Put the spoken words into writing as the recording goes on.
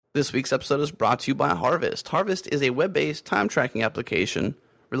This week's episode is brought to you by Harvest. Harvest is a web-based time tracking application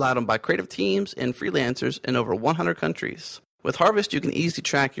relied on by creative teams and freelancers in over 100 countries. With Harvest, you can easily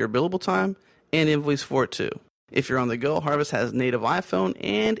track your billable time and invoice for it too. If you're on the go, Harvest has native iPhone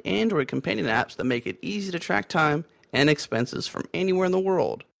and Android companion apps that make it easy to track time and expenses from anywhere in the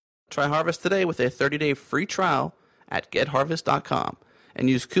world. Try Harvest today with a 30-day free trial at getharvest.com and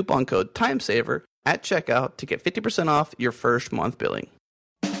use coupon code TIMESAVER at checkout to get 50% off your first month billing.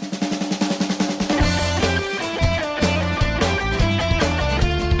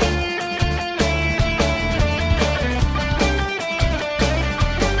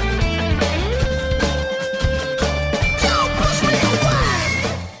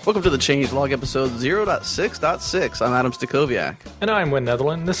 Welcome to the Changelog episode 0.6.6. I'm Adam Stacoviak. And I'm Wynn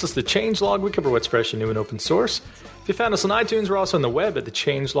Netherland. This is the Changelog. We cover what's fresh and new and open source. If you found us on iTunes, we're also on the web at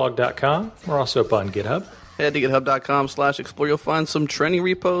thechangelog.com. We're also up on GitHub. Head to github.com/explore. You'll find some trending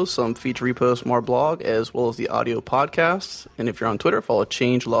repos, some feature repos from our blog, as well as the audio podcasts. And if you're on Twitter, follow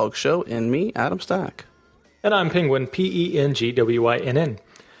Changelog Show and me, Adam Stack. And I'm Penguin, Pengwynn.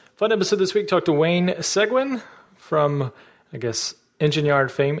 Fun episode this week. Talked to Wayne Seguin from, I guess, Engine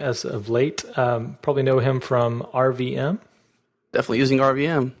Yard fame as of late. Probably know him from RVM. Definitely using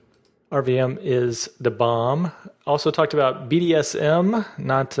RVM. RVM is the bomb. Also talked about BDSM,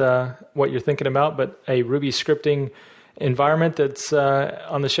 not what you're thinking about, but a Ruby scripting environment that's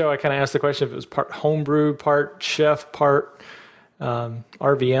on the show. I kind of asked the question if it was part homebrew, part chef, part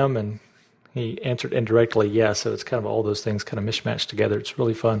RVM, and he answered indirectly yes. So it's kind of all those things kind of mishmashed together. It's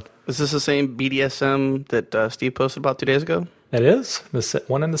really fun. Is this the same BDSM that Steve posted about 2 days ago? It is,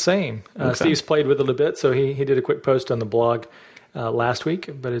 one and the same. Okay. Steve's played with it a bit, so he did a quick post on the blog last week.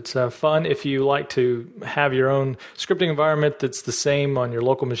 But it's fun if you like to have your own scripting environment that's the same on your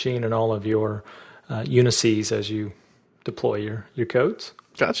local machine and all of your Unices as you deploy your codes.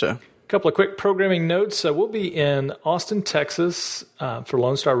 Gotcha. A couple of quick programming notes. We'll be in Austin, Texas for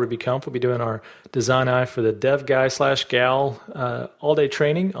Lone Star RubyConf. We'll be doing our Design Eye for the Dev Guy/Gal all-day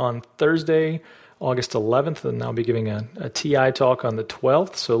training on Thursday, August 11th, and I'll be giving a TI talk on the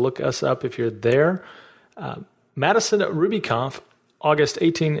 12th, so look us up if you're there. Madison RubyConf, August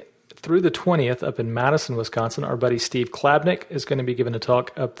 18th through the 20th up in Madison, Wisconsin. Our buddy Steve Klabnik is going to be giving a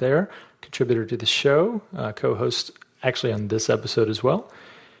talk up there, contributor to the show, co-host actually on this episode as well.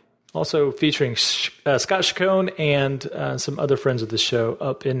 Also featuring Scott Chacon and some other friends of the show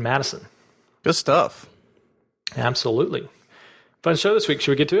up in Madison. Good stuff. Absolutely. Fun show this week.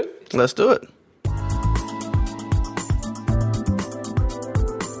 Should we get to it? Let's do it.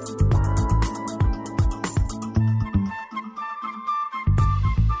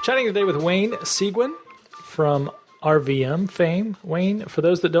 Chatting today with Wayne Seguin from RVM fame. Wayne, for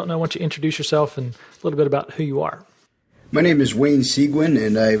those that don't know, why don't you introduce yourself and a little bit about who you are? My name is Wayne Seguin,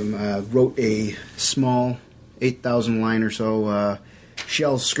 and I wrote a small 8,000-line or so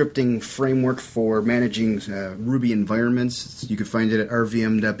shell scripting framework for managing Ruby environments. You can find it at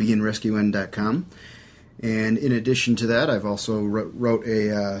rvm.beginrescueend.com. And in addition to that, I've also wrote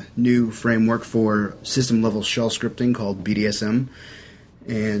a new framework for system-level shell scripting called BDSM.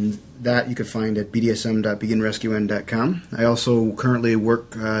 And that you can find at bdsm.beginrescueend.com. I also currently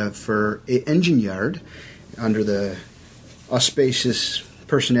work for Engine Yard under the auspicious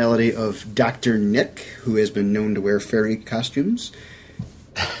personality of Dr. Nick, who has been known to wear fairy costumes.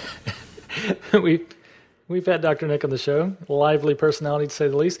 We've had Dr. Nick on the show. Lively personality, to say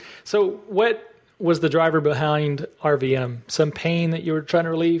the least. So what was the driver behind RVM? Some pain that you were trying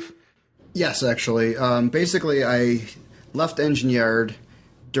to relieve? Yes, actually. Basically, I left Engine Yard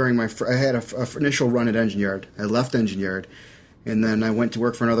during I had an initial run at Engine Yard. I left Engine Yard, and then I went to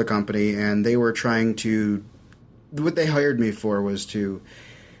work for another company, and they were trying to... What they hired me for was to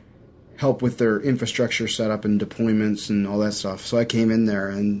help with their infrastructure setup and deployments and all that stuff. So I came in there,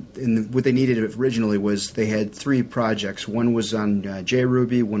 and what they needed originally was they had 3 projects. One was on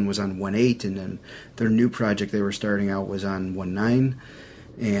JRuby, one was on 1.8, and then their new project they were starting out was on 1.9.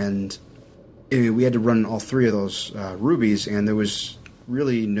 And we had to run all 3 of those Rubies, and there was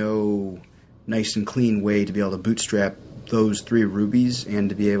really no nice and clean way to be able to bootstrap those 3 Rubies and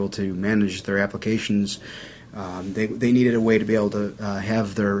to be able to manage their applications. They needed a way to be able to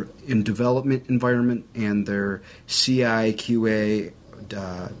have their development environment and their CI, QA,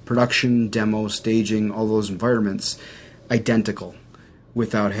 production, demo, staging, all those environments identical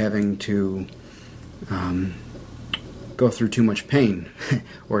without having to go through too much pain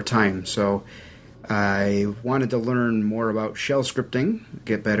or time. So I wanted to learn more about shell scripting,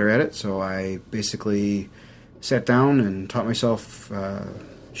 get better at it, so I basically sat down and taught myself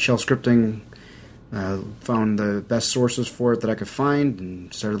shell scripting Found the best sources for it that I could find,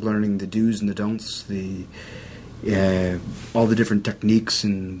 and started learning the do's and the don'ts, all the different techniques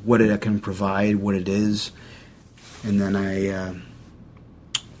and what it can provide, what it is. And then I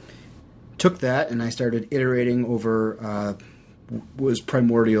took that and I started iterating over was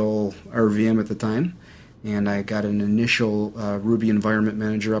primordial RVM at the time, and I got an initial Ruby Environment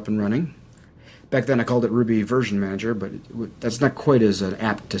Manager up and running. Back then I called it Ruby Version Manager, but that's not quite as an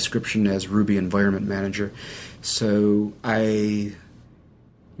apt description as Ruby Environment Manager. So I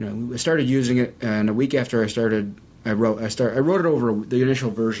started using it, and a week after I started, I wrote it over the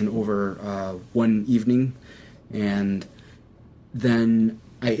initial version over one evening, and then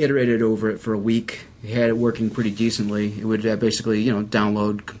I iterated over it for a week. I had it working pretty decently. It would basically,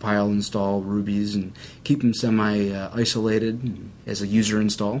 download, compile, install Rubies and keep them semi-isolated as a user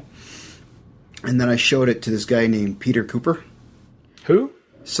install. And then I showed it to this guy named Peter Cooper. Who?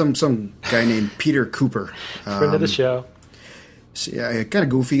 Some guy named Peter Cooper. Friend of the show. So, yeah, kind of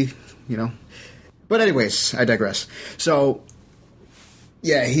goofy, But anyways, I digress. So,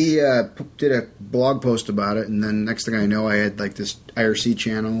 yeah, he did a blog post about it, and then next thing I know, I had like this IRC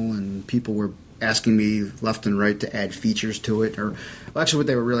channel, and people were asking me left and right to add features to it. Or actually, what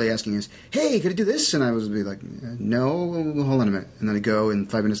they were really asking is, "Hey, could I do this?" And I was be like, "No, hold on a minute." And then I'd go, and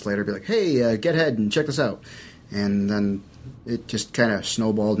 5 minutes later, be like, "Hey, get ahead and check this out." And then it just kind of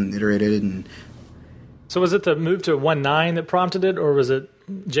snowballed and iterated. And so, was it the move to 1.9 that prompted it, or was it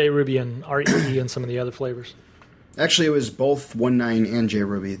JRuby and RE and some of the other flavors? Actually, it was both 1.9 and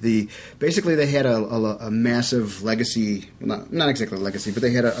JRuby. Basically, they had a massive legacy, not exactly a legacy, but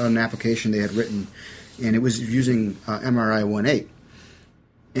they had an application they had written, and it was using MRI 1.8.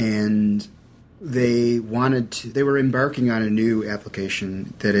 And they were embarking on a new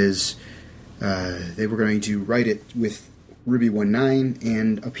application that is, they were going to write it with Ruby 1.9,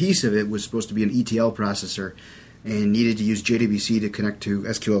 and a piece of it was supposed to be an ETL processor and needed to use JDBC to connect to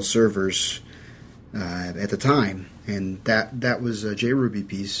SQL servers at the time, and that was a JRuby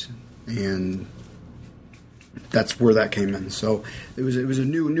piece, and that's where that came in. So it was a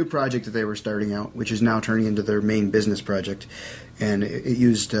new project that they were starting out, which is now turning into their main business project, and it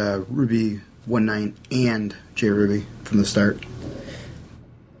used Ruby 1.9 and JRuby from the start.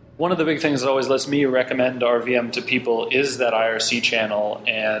 One of the big things that always lets me recommend RVM to people is that IRC channel,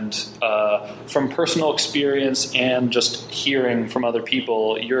 and from personal experience and just hearing from other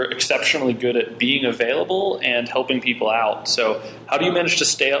people, you're exceptionally good at being available and helping people out. So how do you manage to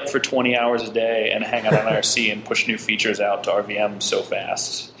stay up for 20 hours a day and hang out on IRC and push new features out to RVM so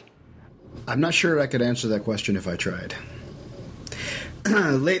fast? I'm not sure I could answer that question if I tried. For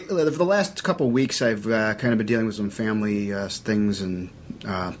the last couple of weeks, I've kind of been dealing with some family things and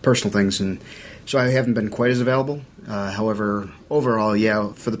personal things, and so I haven't been quite as available. However, overall,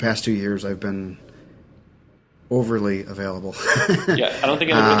 yeah, for the past 2 years, I've been overly available. Yeah, I don't think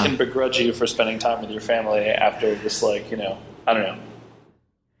anybody can begrudge you for spending time with your family after this, I don't know.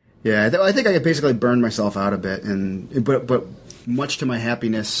 Yeah, I think I basically burned myself out a bit, but much to my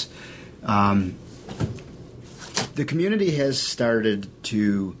happiness, the community has started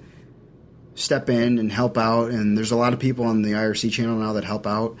to step in and help out, and there's a lot of people on the IRC channel now that help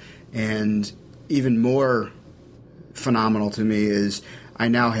out. And even more phenomenal to me is I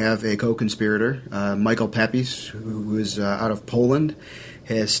now have a co-conspirator, Michael Papis, who is out of Poland,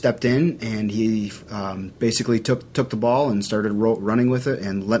 has stepped in, and he basically took the ball and started running with it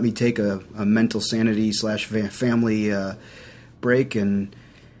and let me take a mental sanity / family break, and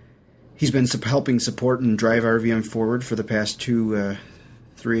he's been helping support and drive RVM forward for the past 3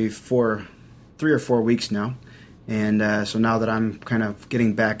 or 4 weeks now. And so now that I'm kind of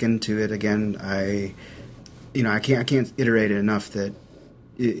getting back into it again, I can't iterate it enough that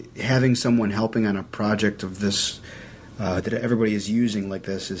having someone helping on a project of this that everybody is using like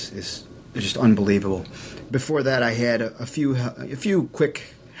this is just unbelievable. Before that, I had a few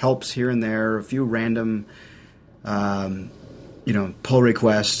quick helps here and there, a few random pull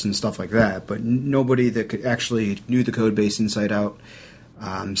requests and stuff like that, but nobody that actually knew the code base inside out.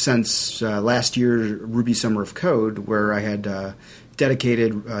 Since last year, Ruby Summer of Code, where I had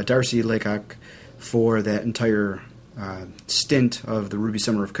dedicated Darcy Laycock for that entire stint of the Ruby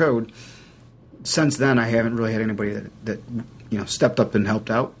Summer of Code. Since then, I haven't really had anybody that stepped up and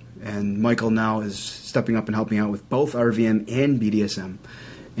helped out. And Michael now is stepping up and helping out with both RVM and BDSM.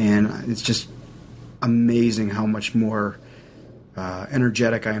 And it's just amazing how much more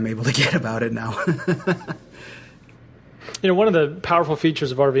energetic I am able to get about it now. One of the powerful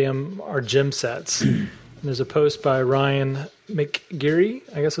features of RVM are gem sets. There's a post by Ryan McGeary,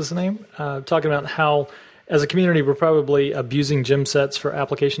 I guess is the name, talking about how as a community, we're probably abusing gem sets for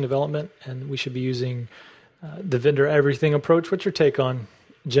application development, and we should be using the vendor everything approach. What's your take on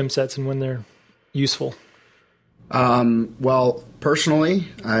gem sets and when they're useful? Well, personally,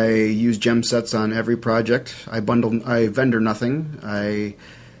 I use gem sets on every project. I vendor nothing. I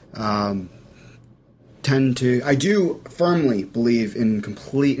do firmly believe in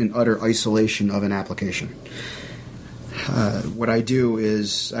complete and utter isolation of an application. What I do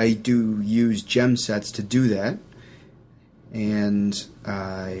is I do use gem sets to do that, and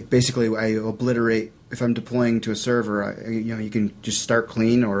basically I obliterate. If I'm deploying to a server, you can just start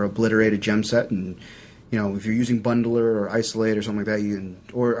clean or obliterate a gem set, and if you're using bundler or isolate or something like that,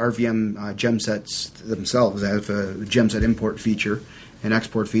 or RVM gem sets themselves have a gem set import feature, an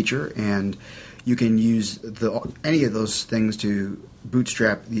export feature, and you can use any of those things to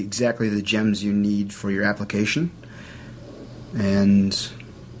bootstrap exactly the gems you need for your application. And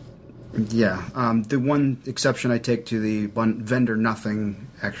the one exception I take to the vendor nothing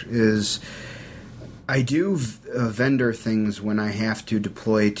is I do vendor things when I have to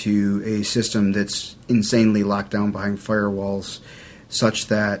deploy to a system that's insanely locked down behind firewalls, such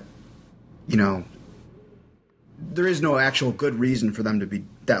that there is no actual good reason for them to be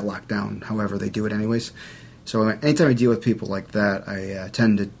that locked down. However, they do it anyways. So anytime I deal with people like that, I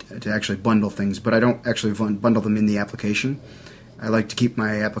tend to actually bundle things, but I don't actually bundle them in the application. I like to keep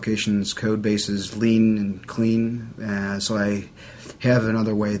my application's code bases lean and clean, so I have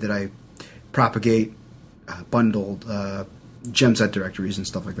another way that I propagate bundled gem set directories and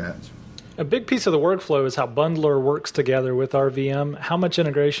stuff like that. A big piece of the workflow is how Bundler works together with RVM. How much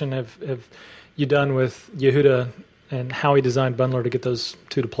integration have you done with Yehuda and how he designed Bundler to get those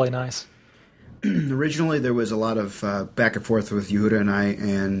two to play nice? Originally, there was a lot of back and forth with Yehuda and I,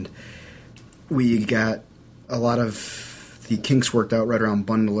 and we got a lot of the kinks worked out right around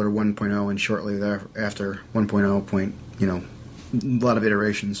Bundler 1.0 and shortly thereafter 1.0 a lot of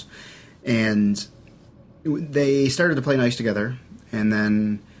iterations. And they started to play nice together, and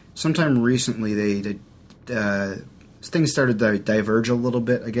then sometime recently things started to diverge a little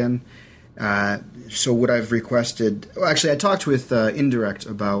bit again. So what I've requested... Well, actually, I talked with Indirect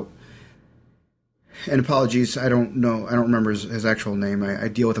about... And apologies, I don't remember his actual name. I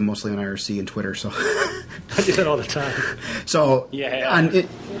deal with him mostly on IRC and Twitter, so... I do that all the time. So... Yeah.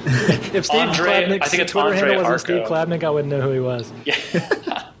 If Steve Klabnik's I think it's Twitter handle Andre wasn't Steve Klabnik, I wouldn't know who he was.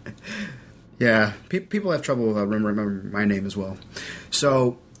 Yeah. Yeah, people have trouble remembering my name as well.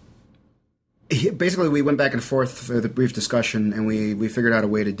 So... Basically, we went back and forth with a brief discussion, and we figured out a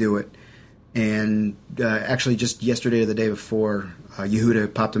way to do it. And actually, just yesterday or the day before,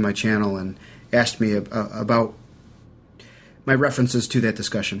 Yehuda popped in my channel and asked me about my references to that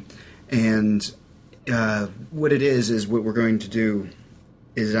discussion. And what it is what we're going to do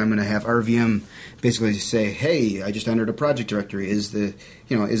is I'm going to have RVM basically say, "Hey, I just entered a project directory. Is there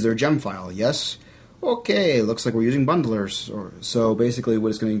a gem file? Yes." Okay, looks like we're using bundlers. So basically what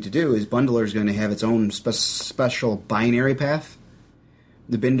it's going to do is bundler is going to have its own special binary path,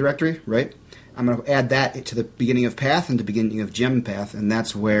 the bin directory, right? I'm going to add that to the beginning of path and the beginning of gem path, and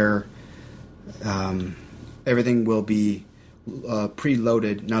that's where everything will be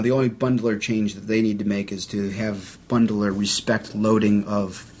preloaded. Now, the only bundler change that they need to make is to have bundler respect loading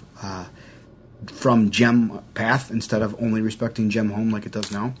of from gem path instead of only respecting gem home like it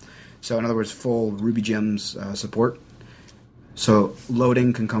does now. So, in other words, full Ruby gems support. So,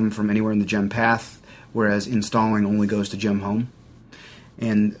 loading can come from anywhere in the gem path, whereas installing only goes to gem home.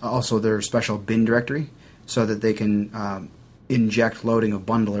 And also their special bin directory, so that they can inject loading of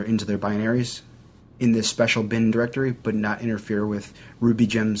bundler into their binaries in this special bin directory, but not interfere with Ruby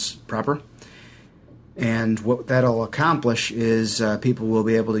gems proper. And what that'll accomplish is people will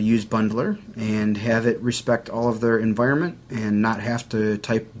be able to use bundler and have it respect all of their environment and not have to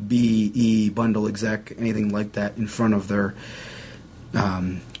type BE bundle exec, anything like that in front of their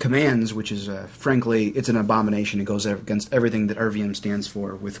commands, which is, frankly, it's an abomination. It goes against everything that RVM stands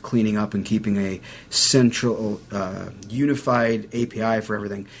for with cleaning up and keeping a central, unified API for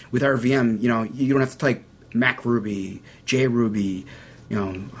everything. With RVM, you don't have to type MacRuby, JRuby,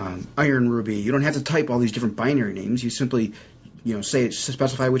 Iron Ruby. You don't have to type all these different binary names. You simply,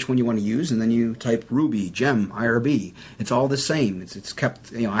 specify which one you want to use, and then you type Ruby, Gem, IRB. It's all the same. It's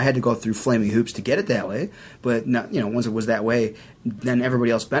kept. I had to go through flaming hoops to get it that way, but not, once it was that way, then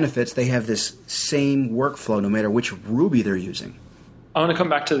everybody else benefits. They have this same workflow no matter which Ruby they're using. I want to come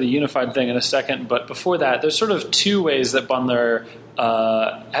back to the unified thing in a second, but before that, there's sort of two ways that Bundler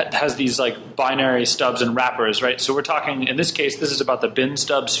has these like binary stubs and wrappers, right? So we're talking, in this case, this is about the bin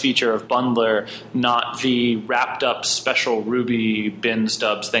stubs feature of Bundler, not the wrapped up special Ruby bin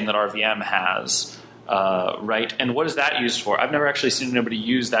stubs thing that RVM has. right? And what is that used for? I've never actually seen anybody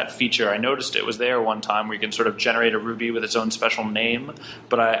use that feature. I noticed it was there one time where you can sort of generate a Ruby with its own special name,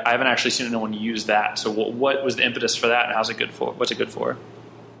 but I haven't actually seen anyone use that. So what was the impetus for that, and how's it good for? What's it good for?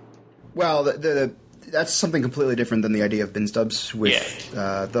 Well, that's something completely different than the idea of bin stubs with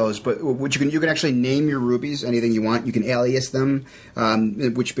those. But what you can actually name your rubies anything you want. You can alias them,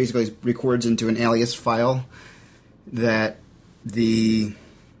 which basically records into an alias file that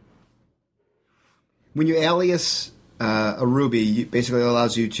when you alias a ruby, basically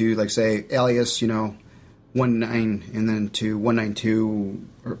allows you to, like, say, alias, 19 and then to 192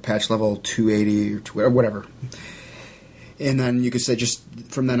 or patch level 280 or whatever. And then you could say, just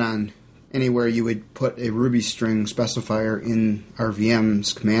from then on, anywhere you would put a ruby string specifier in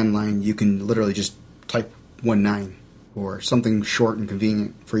RVM's command line, you can literally just type 19 or something short and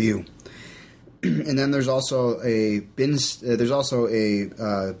convenient for you. And then there's also a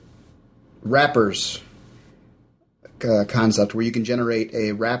wrappers concept where you can generate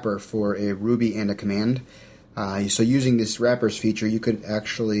a wrapper for a Ruby and a command. So using this wrappers feature, you could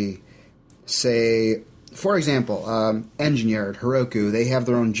actually say, for example, Engine Yard, Heroku, they have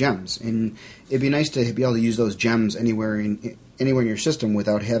their own gems, and it'd be nice to be able to use those gems anywhere in your system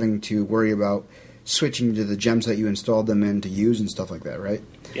without having to worry about switching to the gems that you installed them in to use and stuff like that, right?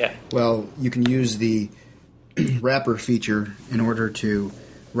 Yeah. Well, you can use the wrapper feature in order to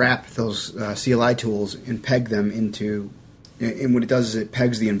wrap those CLI tools and peg them into, and what it does is it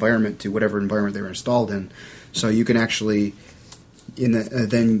pegs the environment to whatever environment they were installed in. So you can actually,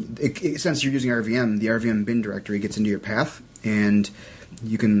 since you're using RVM, the RVM bin directory gets into your path, and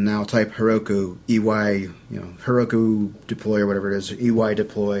you can now type Heroku, EY, Heroku deploy or whatever it is, EY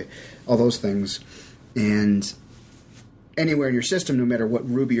deploy, all those things, and anywhere in your system, no matter what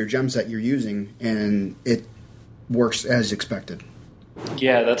Ruby or gem set you're using, and it works as expected.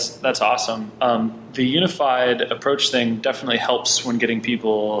 Yeah, that's awesome. The unified approach thing definitely helps when getting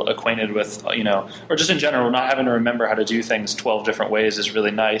people acquainted with, or just in general, not having to remember how to do things 12 different ways is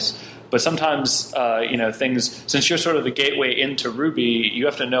really nice. But sometimes, things, since you're sort of the gateway into Ruby, you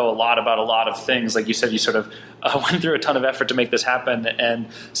have to know a lot about a lot of things. Like you said, you sort of went through a ton of effort to make this happen. And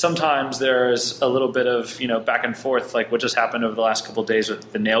sometimes there's a little bit of, back and forth, like what just happened over the last couple of days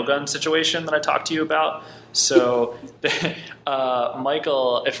with the nail gun situation that I talked to you about. So,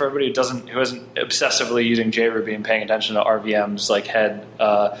 Michael, for everybody who isn't obsessively using JRuby and paying attention to RVM's head,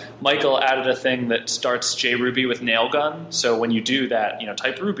 Michael added a thing that starts JRuby with nail gun. So when you do that,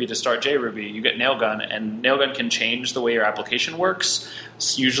 type Ruby to start JRuby, you get nail gun, and nail gun can change the way your application works.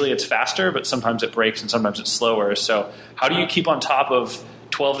 Usually it's faster, but sometimes it breaks and sometimes it's slower. So how do you keep on top of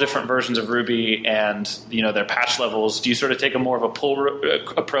 12 different versions of Ruby and their patch levels? Do you sort of take a more of a pull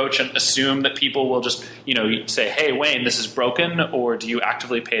approach and assume that people will just say, hey, Wayne, this is broken, or do you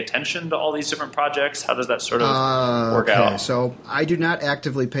actively pay attention to all these different projects? How does that sort of work out? So I do not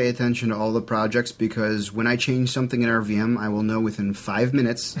actively pay attention to all the projects, because when I change something in RVM, I will know within 5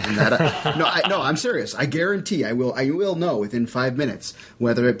 minutes. And that no, I'm serious. I guarantee I will know within 5 minutes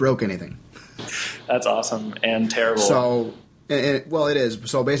whether it broke anything. That's awesome and terrible. So. Well, it is.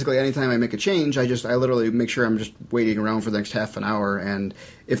 So basically, anytime I make a change, I literally make sure I'm just waiting around for the next half an hour, and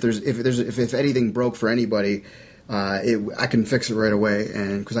if anything broke for anybody, I can fix it right away,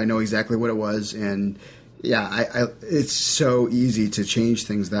 and because I know exactly what it was, and yeah, it's so easy to change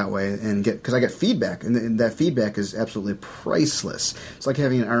things that way, and because I get feedback, and that feedback is absolutely priceless. It's like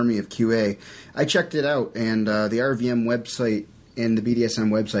having an army of QA. I checked it out, and the RVM website and the BDSM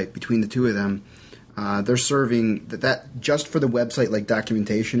website, between the two of them, they're serving that just for the website, like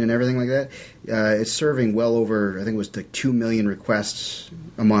documentation and everything like that. It's serving well over, I think it was like 2 million requests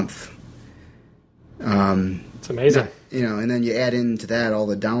a month. It's amazing. And then you add into that all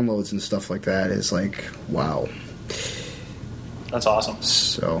the downloads and stuff like that. It's like, wow. That's awesome.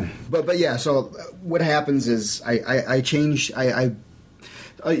 So, but yeah. So what happens is I change. I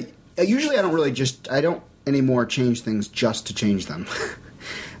usually I don't anymore change things just to change them.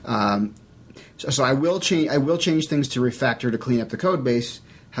 So I will change things to refactor to clean up the code base.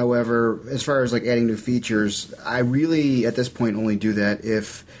 However, as far as like adding new features, I really at this point only do that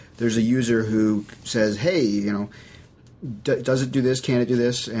if there's a user who says, "Hey, does it do this? Can it do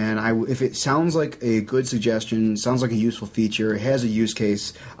this?" And if it sounds like a good suggestion, sounds like a useful feature, it has a use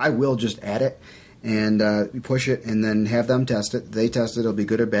case, I will just add it and push it, and then have them test it. They test it; it'll be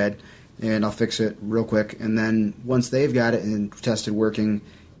good or bad, and I'll fix it real quick. And then once they've got it and tested working,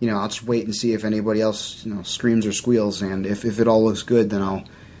 I'll just wait and see if anybody else, screams or squeals, and if it all looks good, then I'll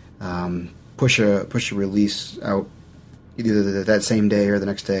push a release out either that same day or the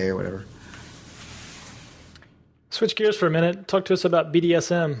next day or whatever. Switch gears for a minute. Talk to us about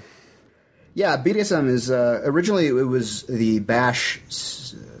BDSM. Yeah, BDSM is originally it was the Bash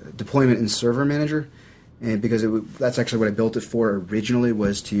deployment and server manager, and because that's actually what I built it for originally,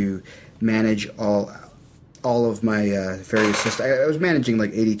 was to manage all of my various systems. I was managing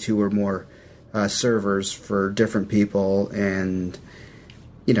like 82 or more servers for different people, and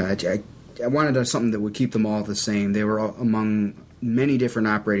I wanted something that would keep them all the same. They were all among many different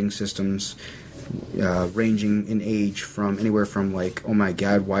operating systems. Ranging in age from anywhere from like, oh my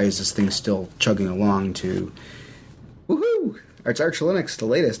god, why is this thing still chugging along, to woohoo, it's Arch Linux, the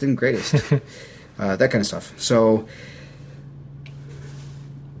latest and greatest, that kind of stuff. So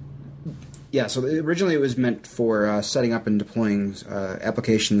yeah, so originally it was meant for setting up and deploying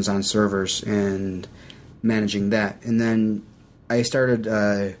applications on servers and managing that, and then I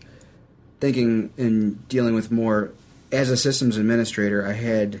started thinking and dealing with more as a systems administrator. I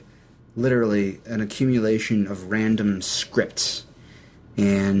had literally an accumulation of random scripts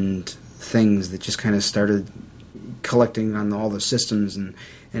and things that just kind of started collecting on all the systems, and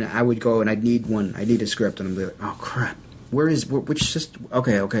I would go and I'd need a script, and I'd be like, oh crap, which system?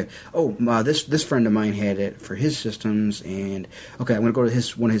 Okay. Oh, this friend of mine had it for his systems, and okay, I'm going to go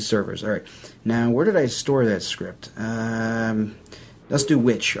to one of his servers. All right, now where did I store that script? Let's do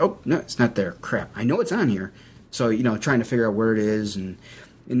which. Oh no, it's not there. Crap, I know it's on here. So trying to figure out where it is, and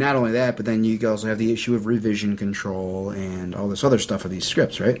not only that, but then you also have the issue of revision control and all this other stuff with these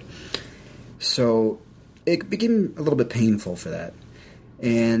scripts, right? So it became a little bit painful for that.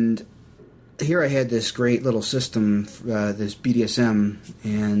 And here I had this great little system, this BDSM,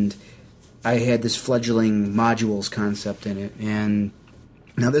 and I had this fledgling modules concept in it. And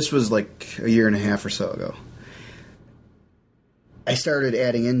now this was like a year and a half or so ago. I started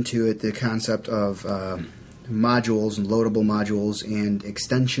adding into it the concept of modules and loadable modules and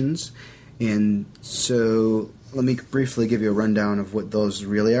extensions, and so let me briefly give you a rundown of what those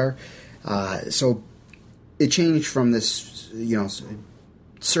really are. So it changed from this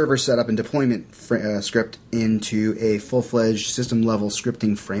server setup and deployment script into a full-fledged system level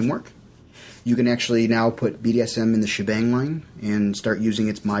scripting framework. You can actually now put BDSM in the shebang line and start using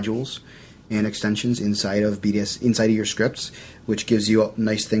its modules and extensions inside of your scripts, which gives you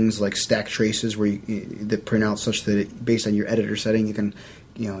nice things like stack traces that print out such that based on your editor setting, you can,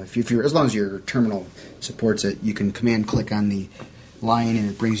 if you're, as long as your terminal supports it, you can command click on the line and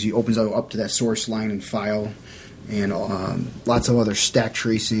it opens up to that source line and file, and lots of other stack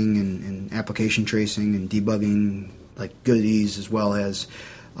tracing and application tracing and debugging like goodies, as well as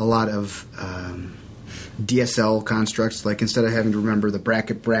a lot of DSL constructs, like instead of having to remember the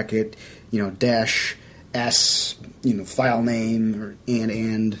bracket, dash S, file name, or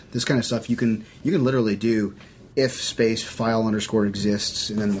and this kind of stuff, you can literally do if space file underscore exists,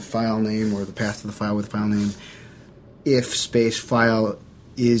 and then the file name or the path to the file with file name, if space file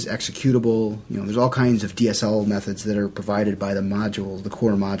is executable. There's all kinds of DSL methods that are provided by the modules, the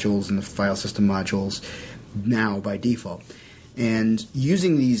core modules and the file system modules now by default. And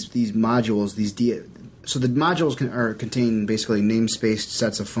using these modules, so the modules contain basically namespaced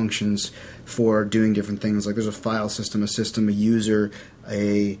sets of functions for doing different things. Like there's a file system, a user,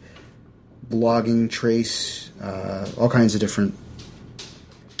 a blogging trace, all kinds of different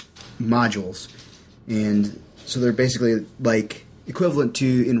modules. And so they're basically like equivalent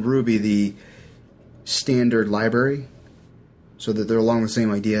to, in Ruby, the standard library. So that they're along the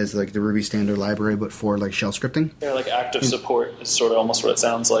same idea as like the Ruby standard library, but for like shell scripting. Yeah, like active support is sort of almost what it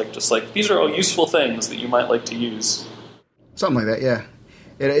sounds like. Just like, these are all useful things that you might like to use. Something like that, yeah.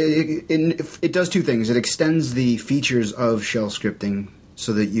 It does two things. It extends the features of shell scripting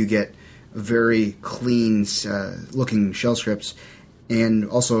so that you get very clean looking shell scripts, and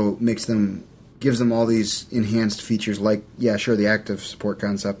also gives them all these enhanced features like, the active support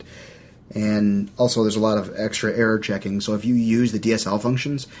concept. And also there's a lot of extra error checking. So if you use the DSL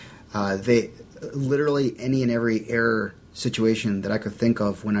functions, they literally any and every error situation that I could think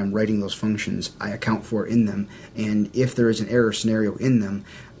of when I'm writing those functions, I account for in them. And if there is an error scenario in them,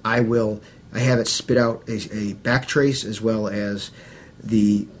 I have it spit out a backtrace as well as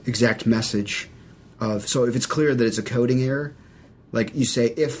the exact message of, so if it's clear that it's a coding error, like you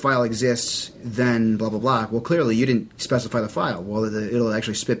say, if file exists, then blah, blah, blah. Well, clearly you didn't specify the file. Well, it'll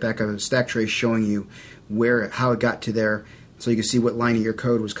actually spit back a stack trace showing you how it got to there, so you can see what line of your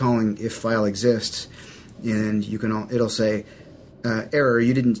code was calling if file exists. And it'll say, error,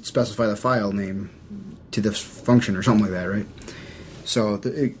 you didn't specify the file name to this function or something like that, right? So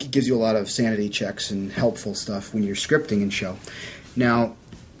it gives you a lot of sanity checks and helpful stuff when you're scripting in shell. Now,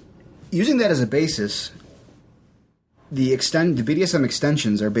 using that as a basis, the BDSM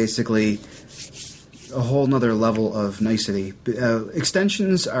extensions are basically a whole nother level of nicety.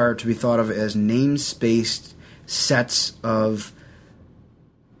 Extensions are to be thought of as namespaced sets of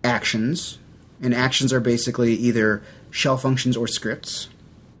actions, and actions are basically either shell functions or scripts.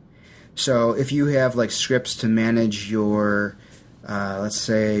 So if you have like scripts to manage your, let's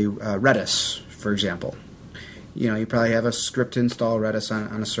say, Redis, for example, you probably have a script to install Redis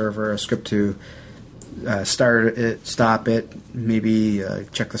on a server, a script to start it, stop it, maybe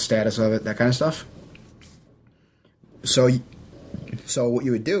check the status of it, that kind of stuff. So what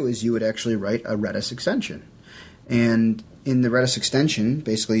you would do is you would actually write a Redis extension. And in the Redis extension,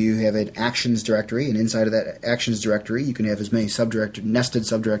 basically you have an actions directory, and inside of that actions directory you can have as many nested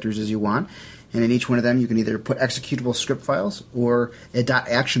subdirectories as you want. And in each one of them you can either put executable script files or a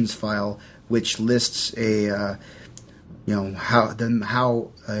 .actions file, which lists a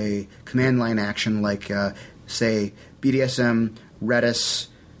how a command line action like say BDSM Redis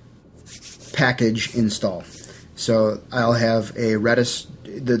package install. So I'll have a Redis.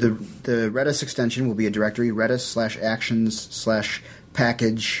 The Redis extension will be a directory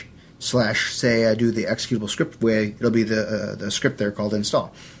Redis/actions/package/ say I do the executable script way. It'll be the script there called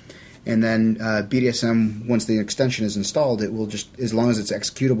install. And then BDSM, once the extension is installed, it will just, as long as it's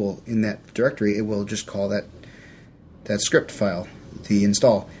executable in that directory, it will just call that script file, the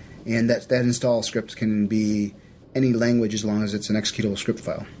install. And that install script can be any language as long as it's an executable script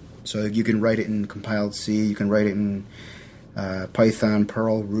file. So you can write it in compiled C, you can write it in Python,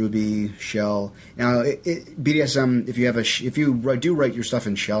 Perl, Ruby, Shell. Now, BDSM, if you do write your stuff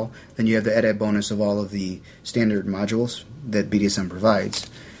in Shell, then you have the added bonus of all of the standard modules that BDSM provides.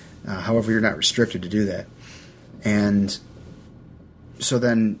 However, you're not restricted to do that. And so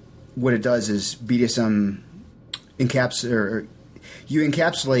then what it does is BDSM you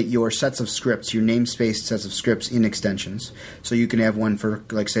encapsulate your sets of scripts, your namespaced sets of scripts in extensions. So you can have one for,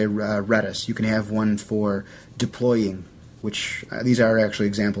 like, say, Redis. You can have one for deploying, which these are actually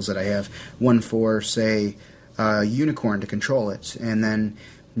examples that I have. One for, say, Unicorn to control it. And then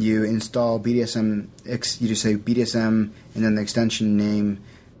you install BDSM, you just say BDSM and then the extension name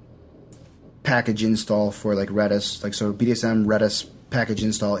package install for, like, Redis. Like, so BDSM Redis package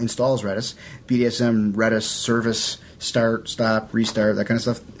install installs Redis. BDSM Redis service start, stop, restart, that kind of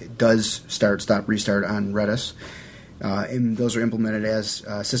stuff. It does start, stop, restart on Redis. And those are implemented as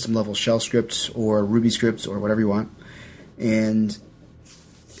system-level shell scripts or Ruby scripts or whatever you want. And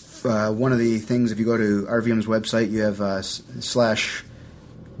one of the things, if you go to RVM's website, you have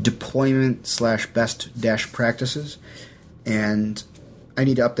 /deployment/best-practices. And I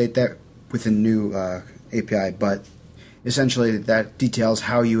need to update that with a new API, but essentially that details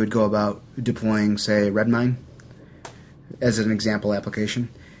how you would go about deploying, say, Redmine as an example application.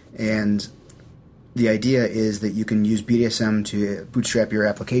 And the idea is that you can use BDSM to bootstrap your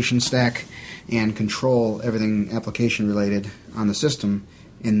application stack and control everything application related on the system,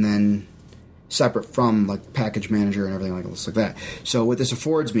 and then separate from, like, package manager and everything like that. So what this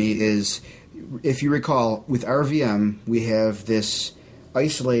affords me is, if you recall, with RVM we have this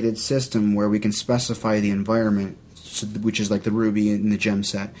isolated system where we can specify the environment, which is like the Ruby and the gem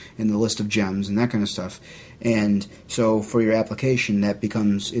set and the list of gems and that kind of stuff. And so for your application, that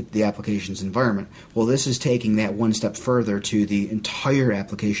becomes the application's environment. Well, this is taking that one step further to the entire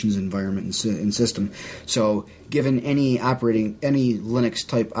application's environment and system. So given any Linux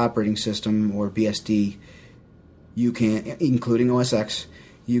type operating system or BSD, you can, including OS X,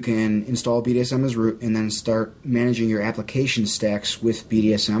 you can install BDSM as root and then start managing your application stacks with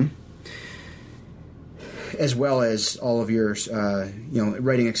BDSM, as well as all of your,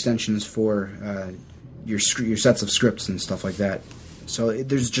 writing extensions for your sets of scripts and stuff like that. So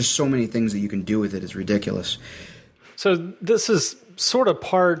there's just so many things that you can do with it. It's ridiculous. So this is sort of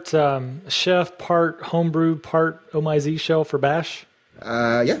part Chef, part Homebrew, part Oh My Z shell for Bash?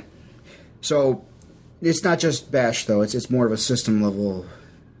 Yeah. So it's not just Bash, though. It's more of a system-level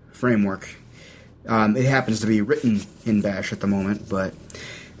framework. It happens to be written in Bash at the moment, but...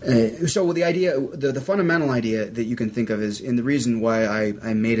 so the idea, the fundamental idea that you can think of is, and the reason why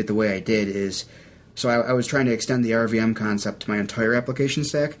I made it the way I did is, so I was trying to extend the RVM concept to my entire application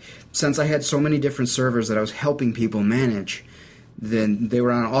stack. Since I had so many different servers that I was helping people manage, then they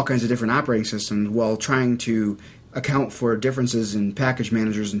were on all kinds of different operating systems while trying to account for differences in package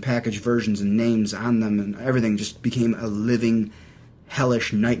managers and package versions and names on them, and everything just became a living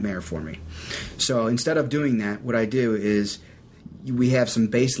hellish nightmare for me. So instead of doing that, what I do is, we have some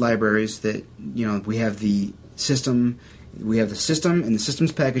base libraries that, we have the system and the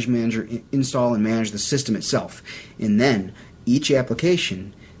system's package manager install and manage the system itself. And then each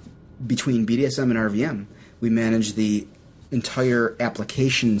application between BDSM and RVM, we manage the entire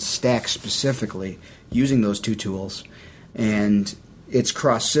application stack specifically using those two tools, and it's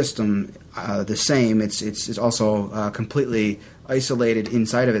cross-system the same. It's also completely isolated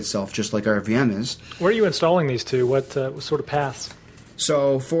inside of itself, just like RVM is. Where are you installing these two? What sort of paths?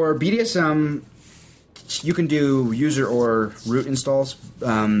 So for BDSM, you can do user or root installs.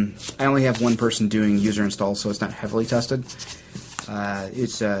 I only have one person doing user installs, so it's not heavily tested.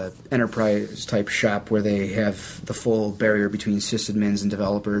 It's a enterprise-type shop where they have the full barrier between sysadmins and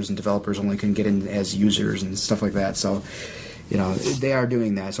developers only can get in as users and stuff like that. So, they are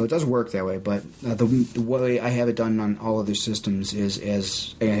doing that. So it does work that way, but the way I have it done on all other systems is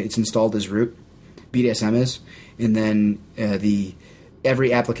as it's installed as root, BDSM is, and then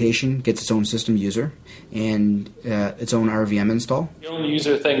every application gets its own system user and its own RVM install. The only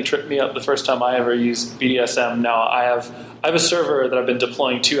user thing tripped me up the first time I ever used BDSM. Now I have a server that I've been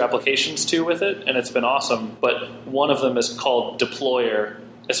deploying 2 applications to with it, and it's been awesome. But one of them is called Deployer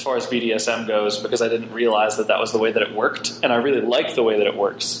as far as BDSM goes, because I didn't realize that was the way that it worked, and I really like the way that it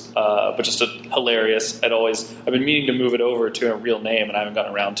works. But just hilarious. I've been meaning to move it over to a real name, and I haven't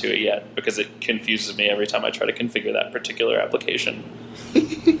gotten around to it yet because it confuses me every time I try to configure that particular application.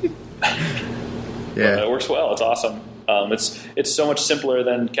 Yeah, it works well. It's awesome. It's so much simpler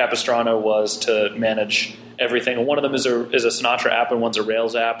than Capistrano was to manage everything. One of them is a Sinatra app, and one's a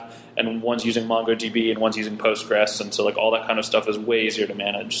Rails app, and one's using MongoDB, and one's using Postgres, and so all that kind of stuff is way easier to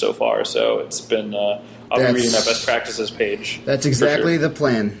manage so far. So it's been I'll be reading that best practices page. That's exactly the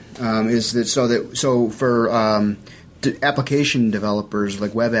plan. Is that so for application developers,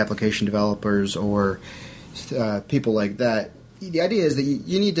 like web application developers or people like that, the idea is that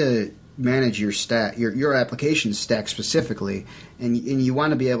you need to manage your stack, your application stack specifically, and you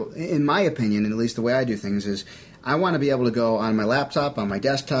want to be able, in my opinion, and at least the way I do things is, I want to be able to go on my laptop, on my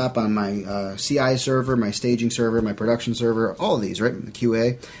desktop, on my CI server, my staging server, my production server, all of these, right, the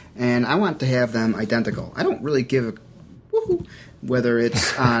QA, and I want to have them identical. I don't really give a woohoo whether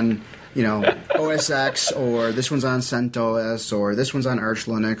it's on OS X, or this one's on CentOS, or this one's on Arch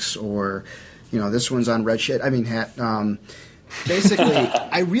Linux, or this one's on Redshift. I mean, basically,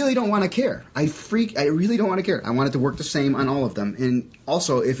 I really don't want to care. I really don't want to care. I want it to work the same on all of them. And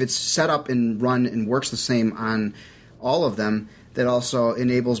also, if it's set up and run and works the same on all of them, that also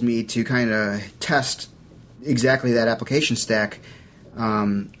enables me to kind of test exactly that application stack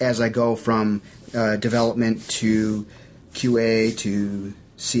as I go from development to QA to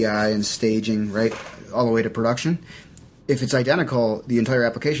CI and staging, right, all the way to production. If it's identical, the entire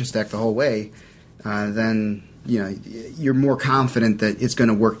application stack the whole way, then you're more confident that it's going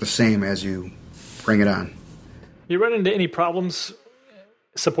to work the same as you bring it on. You run into any problems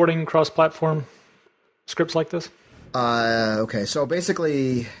supporting cross-platform scripts like this? Okay, so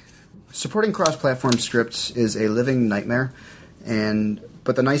basically, supporting cross-platform scripts is a living nightmare.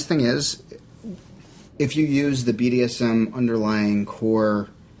 But the nice thing is, if you use the BDSM underlying core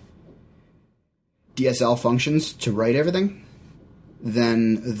DSL functions to write everything,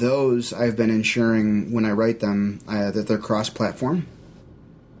 then those I've been ensuring when I write them that they're cross-platform,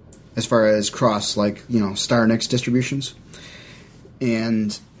 as far as cross, star Nix distributions.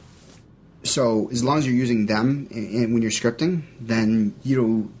 And so as long as you're using them when you're scripting, then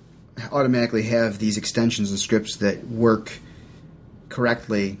you automatically have these extensions and scripts that work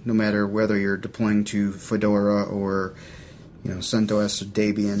correctly no matter whether you're deploying to Fedora or CentOS or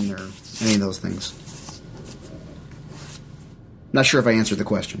Debian or any of those things. Not sure if I answered the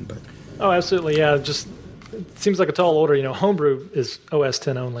question, but... Oh, absolutely, yeah. Just it seems like a tall order. Homebrew is OS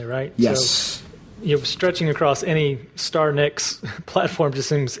 10 only, right? Yes. So, stretching across any star Nix platform just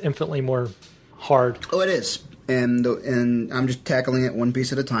seems infinitely more hard. Oh, it is. And I'm just tackling it one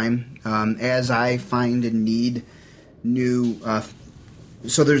piece at a time. As I find and need new...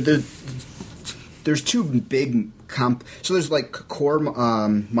 so there's two big... So there's core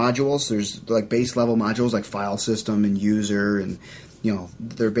modules. There's base level modules like file system and user, and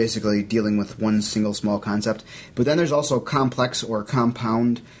they're basically dealing with one single small concept. But then there's also complex or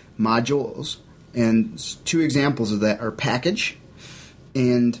compound modules, and 2 examples of that are package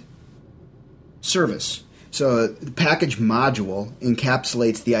and service. So the package module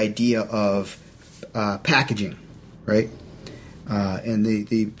encapsulates the idea of packaging, right? And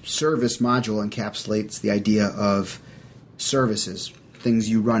the service module encapsulates the idea of services, things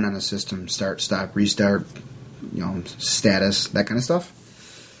you run on a system, start, stop, restart, status, that kind of stuff.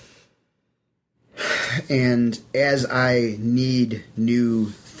 And as I need new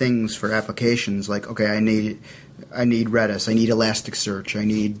things for applications, I need Redis, I need Elasticsearch, I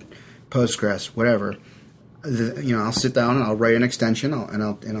need Postgres, whatever. I'll sit down and I'll write an extension, and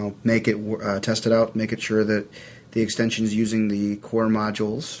I'll make it test it out, make it sure that the extensions using the core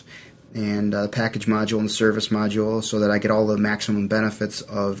modules and the package module and the service module so that I get all the maximum benefits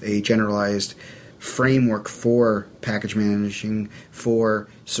of a generalized framework for package managing, for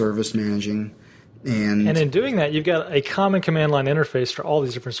service managing. And in doing that, you've got a common command line interface for all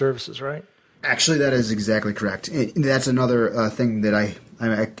these different services, right? Actually, that is exactly correct. That's another thing that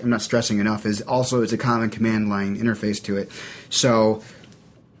I'm not stressing enough is also it's a common command line interface to it. So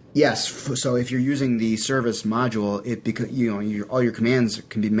yes, so if you're using the service module, all your commands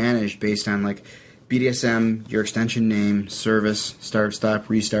can be managed based on like BDSM, your extension name, service, start, stop,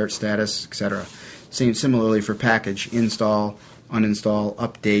 restart, status, etc. Similarly for package, install, uninstall,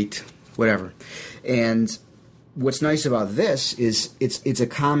 update, whatever. And what's nice about this is it's a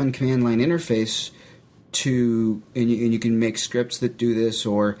common command line interface and you can make scripts that do this.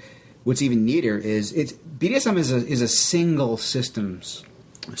 Or what's even neater is BDSM is a single systems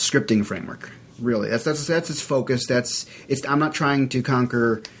scripting framework. Really, that's its focus. I'm not trying to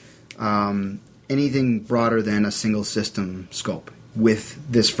conquer anything broader than a single system scope with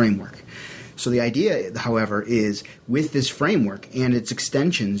this framework. So the idea, however, is with this framework and its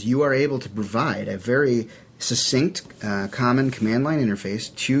extensions, you are able to provide a very succinct common command line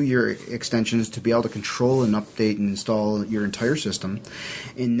interface to your extensions to be able to control and update and install your entire system.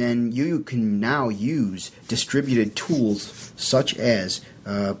 And then you can now use distributed tools such as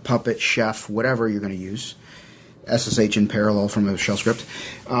Puppet, Chef, whatever you're going to use, SSH in parallel from a shell script,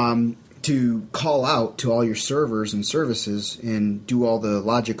 to call out to all your servers and services and do all the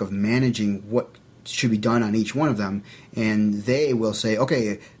logic of managing what should be done on each one of them. And they will say,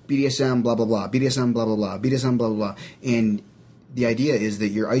 okay, BDSM, blah, blah, blah, BDSM, blah, blah, blah, BDSM, blah, blah, blah. And the idea is that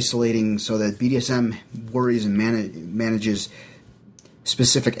you're isolating so that BDSM worries and manages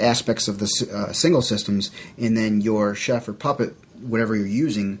specific aspects of the single systems, and then your Chef or Puppet, whatever you're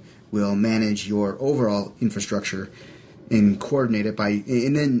using, will manage your overall infrastructure and coordinate it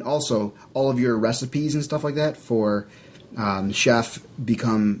and then also all of your recipes and stuff like that for Chef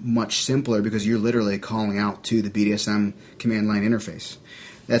become much simpler because you're literally calling out to the BDSM command line interface.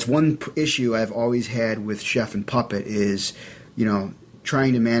 That's one issue I've always had with Chef and Puppet is,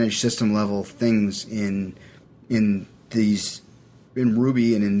 trying to manage system level things in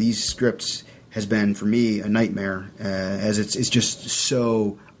Ruby and in these scripts has been for me a nightmare, as it's just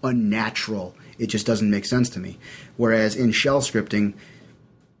so unnatural. It just doesn't make sense to me. Whereas in shell scripting,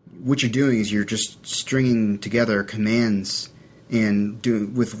 what you're doing is you're just stringing together commands and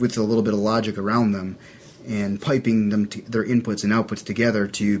doing with a little bit of logic around them and piping them their inputs and outputs together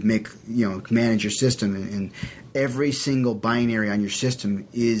to make manage your system. And every single binary on your system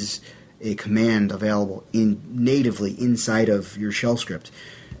is a command available natively inside of your shell script.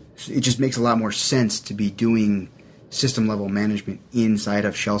 It just makes a lot more sense to be doing system level management inside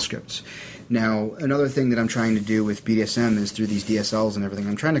of shell scripts. Now, another thing that I'm trying to do with BDSM is through these DSLs and everything,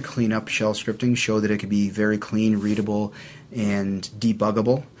 I'm trying to clean up shell scripting, show that it could be very clean, readable, and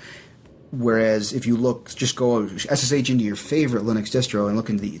debuggable. Whereas if you just go SSH into your favorite Linux distro and look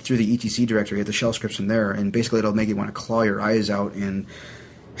through the etc directory at the shell scripts from there, and basically it'll make you want to claw your eyes out. And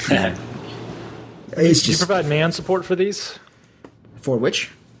do you provide man support for these? For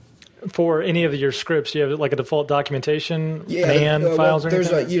which? For any of your scripts, do you have like a default documentation, man files, or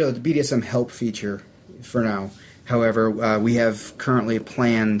anything? There's the BDSM help feature for now. However, we have currently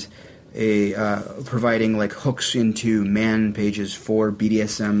planned providing like hooks into man pages for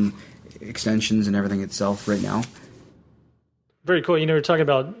BDSM extensions and everything itself right now. Very cool. We're talking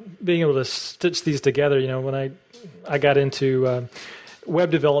about being able to stitch these together. When I got into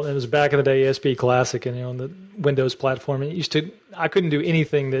web development, it was back in the day, ASP Classic, and on the Windows platform, and I couldn't do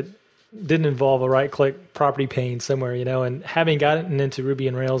anything that didn't involve a right-click property pane somewhere, and having gotten into Ruby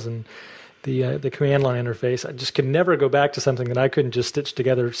on Rails and the command line interface, I just could never go back to something that I couldn't just stitch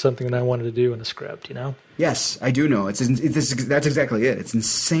together something that I wanted to do in a script, Yes, I do know. That's exactly it. It's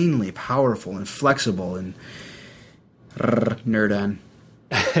insanely powerful and flexible and nerd on.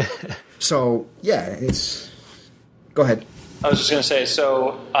 So, yeah, go ahead. I was just going to say,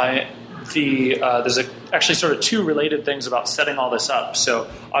 so there's actually sort of two related things about setting all this up. So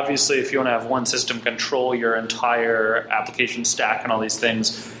obviously, if you want to have one system control your entire application stack and all these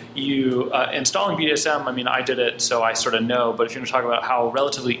things, you installing BDSM, I mean, I did it, so I sort of know. But if you want to talk about how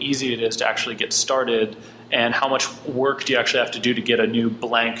relatively easy it is to actually get started and how much work do you actually have to do to get a new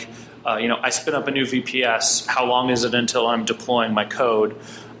blank, I spin up a new VPS, how long is it until I'm deploying my code?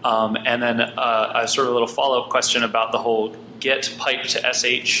 And then a sort of little follow-up question about the whole get pipe to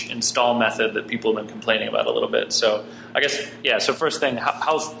SH install method that people have been complaining about a little bit. So I guess, so first thing,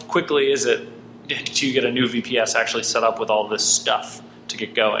 how quickly is it do you get a new VPS actually set up with all this stuff to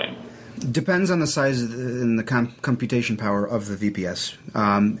get going? Depends on the size and the computation power of the VPS.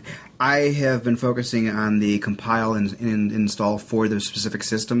 I have been focusing on the compile and install for the specific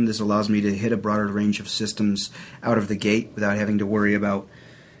system. This allows me to hit a broader range of systems out of the gate without having to worry about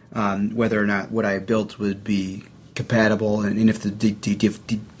whether or not what I built would be compatible, and if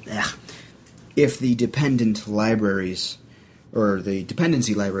the dependent libraries or the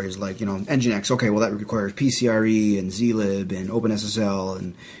dependency libraries, like Nginx, okay, well that requires PCRE and zlib and OpenSSL,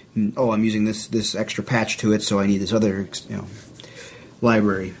 and I'm using this extra patch to it, so I need this other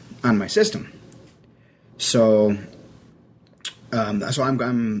library on my system. So,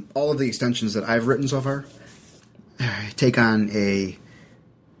 I'm all of the extensions that I've written so far take on a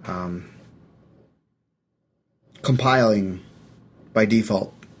compiling by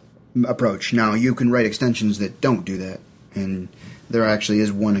default approach. Now, you can write extensions that don't do that, and there actually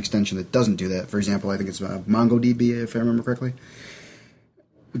is one extension that doesn't do that. For example, I think it's MongoDB, if I remember correctly.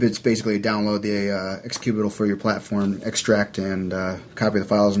 It's basically download the executable for your platform, extract and copy the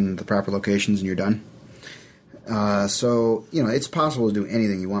files in the proper locations, and you're done. So, it's possible to do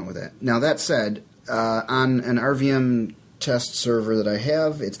anything you want with that. Now, that said, on an RVM test server that I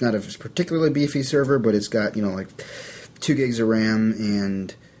have, it's not a particularly beefy server, but it's got, like 2 gigs of RAM,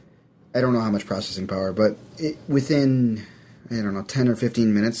 and I don't know how much processing power, but within, 10 or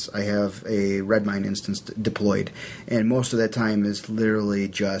 15 minutes, I have a Redmine instance deployed, and most of that time is literally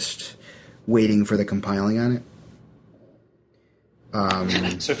just waiting for the compiling on it.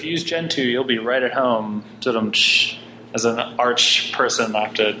 So if you use Gentoo, you'll be right at home. As an Arch person, I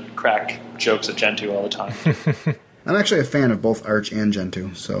have to crack jokes at Gentoo all the time. I'm actually a fan of both Arch and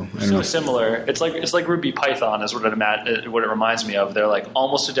Gentoo, so I don't know. Similar. It's like Ruby Python is what it reminds me of. They're like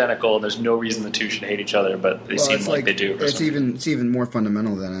almost identical. There's no reason the two should hate each other, but they seem like they do. It's even more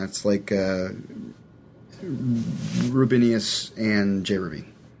fundamental than that. It's like Rubinius and JRuby.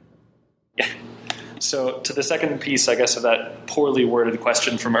 Yeah. So to the second piece, I guess, of that poorly worded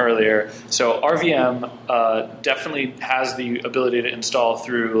question from earlier. So RVM definitely has the ability to install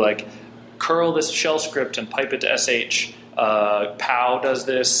through curl this shell script and pipe it to SH. POW does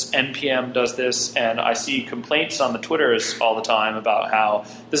this, NPM does this, and I see complaints on the Twitters all the time about how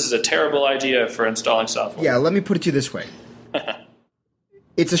this is a terrible idea for installing software. Yeah, let me put it to you this way.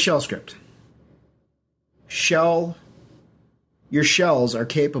 It's a shell script. Your shells are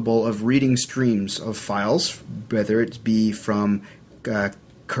capable of reading streams of files, whether it be from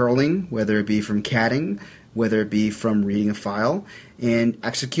curling, whether it be from catting, whether it be from reading a file, and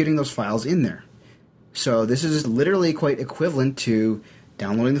executing those files in there. So this is literally quite equivalent to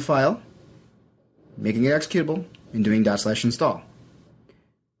downloading the file, making it executable, and doing /install.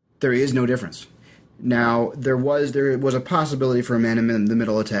 There is no difference. Now, there was a possibility for a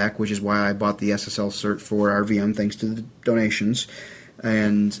man-in-the-middle attack, which is why I bought the SSL cert for RVM, thanks to the donations.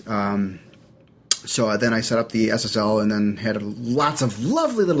 And so then I set up the SSL and then had lots of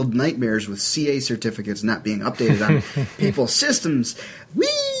lovely little nightmares with CA certificates not being updated on people's systems.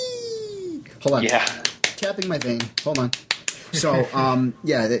 Whee! Hold on. Yeah. Tapping my vein. Hold on. So,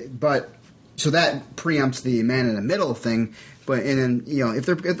 so that preempts the man-in-the-middle thing. But if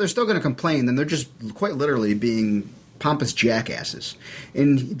they're still going to complain, then they're just quite literally being pompous jackasses.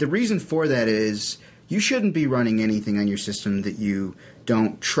 And the reason for that is you shouldn't be running anything on your system that you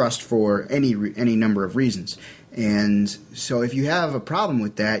don't trust for any number of reasons. And so if you have a problem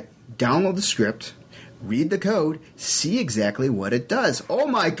with that, download the script, read the code, see exactly what it does. Oh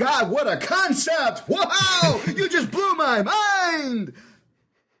my God, what a concept! Wow! You just blew my mind!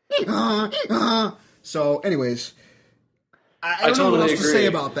 So anyways, I don't know what else to say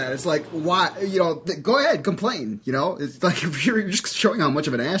about that. It's like, why, go ahead, complain, It's like you're just showing how much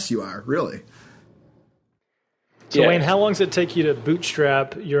of an ass you are, really. So, Wayne, how long does it take you to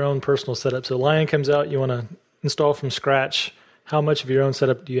bootstrap your own personal setup? So Lion comes out, you want to install from scratch. How much of your own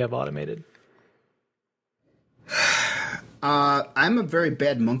setup do you have automated? I'm a very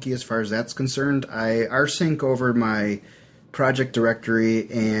bad monkey as far as that's concerned. I rsync over my project directory,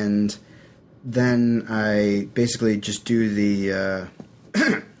 and then I basically just do the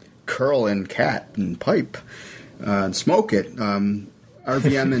curl and cat and pipe and smoke it.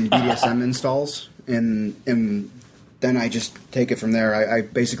 RVM and BDSM installs, and then I just take it from there. I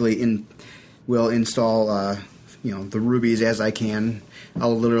basically will install the rubies as I can.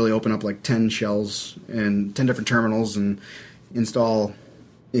 I'll literally open up 10 shells and 10 different terminals and install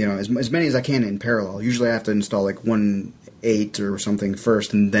as many as I can in parallel. Usually I have to install 1.8 or something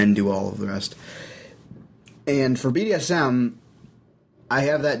first and then do all of the rest. And for BDSM, I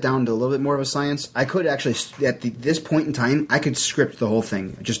have that down to a little bit more of a science. I could actually, at this point in time, I could script the whole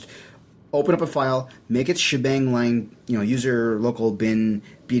thing. Just open up a file, make it shebang line, user local bin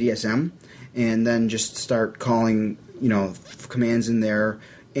BDSM, and then just start calling, commands in there,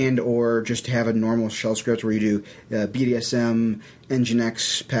 and or just have a normal shell script where you do BDSM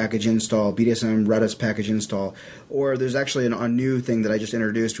Nginx package install, BDSM Redis package install, or there's actually a new thing that I just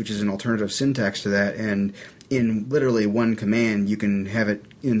introduced, which is an alternative syntax to that, and in literally one command, you can have it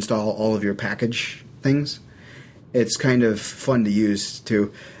install all of your package things. It's kind of fun to use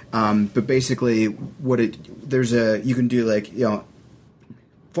too. But basically, you can do like,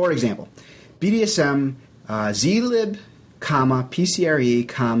 for example, BDSM zlib, PCRE,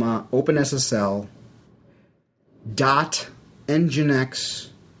 OpenSSL, .nginx,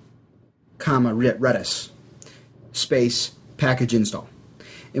 Redis, space, package install.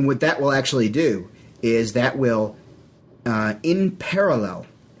 And what that will actually do is that will, in parallel,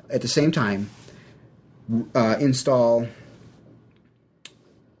 at the same time, install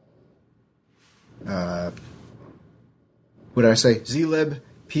what did I say? zlib,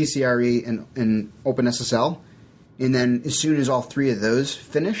 PCRE, and OpenSSL. And then as soon as all three of those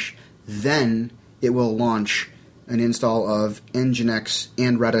finish, then it will launch an install of Nginx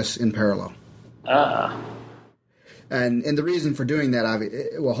and Redis in parallel. And the reason for doing that,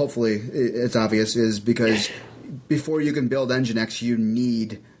 hopefully it's obvious, is because before you can build Nginx, you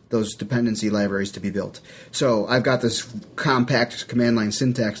need those dependency libraries to be built. So I've got this compact command line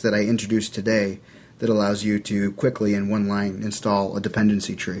syntax that I introduced today that allows you to quickly, in one line, install a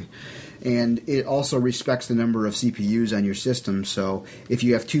dependency tree. And it also respects the number of CPUs on your system. So if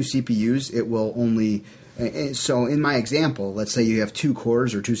you have 2 CPUs, it will only... So in my example, let's say you have 2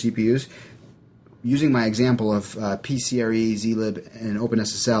 cores or 2 CPUs. Using my example of PCRE, zlib, and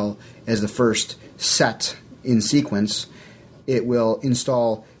OpenSSL as the first set in sequence, it will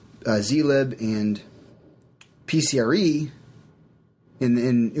install zlib and PCRE,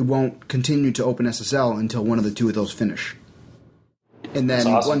 and it won't continue to OpenSSL until one of the 2 of those finish. And then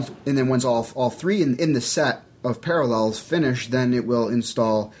awesome. once all 3 in the set of parallels finish, then it will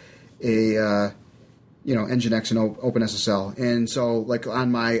install a Nginx and OpenSSL. And so, like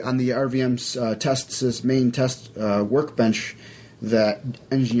on the RVM's main test workbench that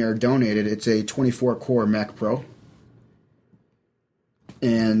Engineer donated, it's a 24-core Mac Pro.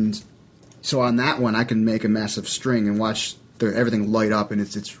 And so on that one, I can make a massive string and watch everything light up, and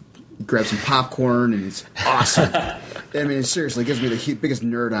it's grab some popcorn, and it's awesome. I mean, it seriously gives me the biggest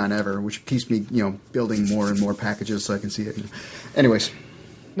nerd on ever, which keeps me, building more and more packages so I can see it. Anyways.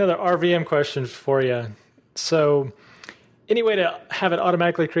 Another RVM question for you. So, any way to have it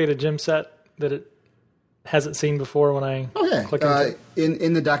automatically create a gem set that it hasn't seen before when I click into it?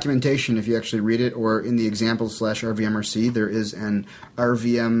 In the documentation, if you actually read it, or in the examples /RVMRC, there is an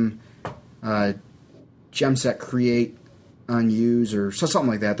RVM gem set create unuse or something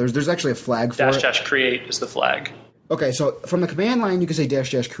like that. There's actually a flag for it. -- create is the flag. Okay, so from the command line, you can say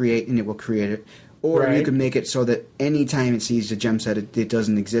 -- create, and it will create it. Or you can make it so that any time it sees a gem set, it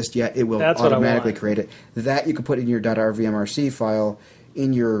doesn't exist yet, it will automatically create it. That you can put in your .rvmrc file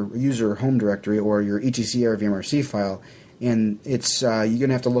in your user home directory or your etc rvmrc file. And it's you're going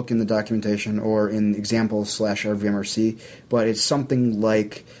to have to look in the documentation or in examples /rvmrc, but it's something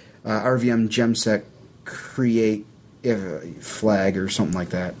like RVM gem set create flag or something like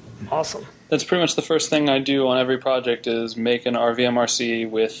that. Awesome. That's pretty much the first thing I do on every project is make an RVMRC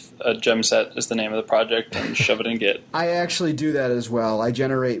with a gem set as the name of the project and shove it in Git. I actually do that as well.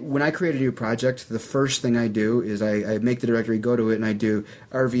 When I create a new project, the first thing I do is I make the directory, go to it, and I do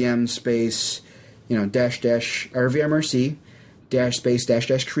RVM space, -- RVMRC space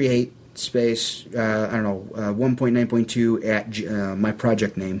 -- create space, 1.9.2 at my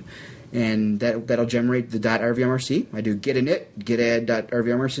project name. And that'll generate the .rvmrc. I do git init, git add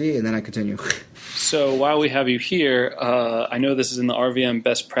 .rvmrc, and then I continue. So while we have you here, I know this is in the RVM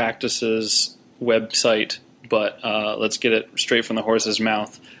Best Practices website, but let's get it straight from the horse's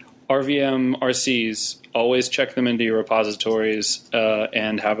mouth. RVMRCs, always check them into your repositories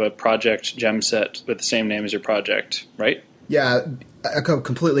and have a project gem set with the same name as your project, right? Yeah,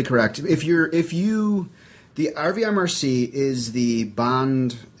 completely correct. The RVMRC is the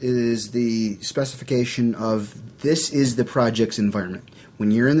specification of this is the project's environment.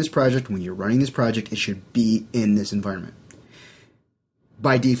 When you're in this project, when you're running this project, it should be in this environment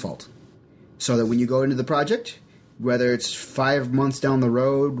by default. So that when you go into the project, whether it's 5 months down the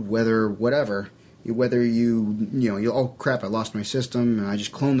road, whether oh crap, I lost my system, and I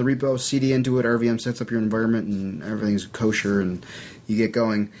just clone the repo, CD into it, RVM sets up your environment, and everything's kosher, and you get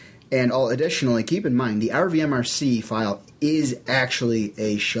going. And additionally, keep in mind, the RVMRC file is actually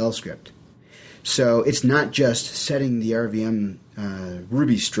a shell script. So it's not just setting the RVM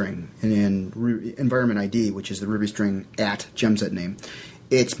Ruby string and environment ID, which is the Ruby string at gemset name.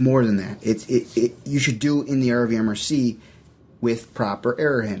 It's more than that. You should do in the RVMRC with proper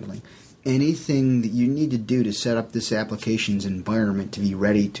error handling. Anything that you need to do to set up this application's environment to be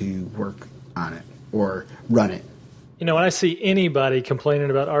ready to work on it or run it. When I see anybody complaining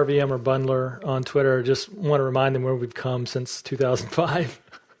about RVM or Bundler on Twitter, I just want to remind them where we've come since 2005.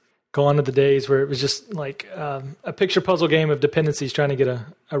 Gone are the days where it was just like a picture puzzle game of dependencies trying to get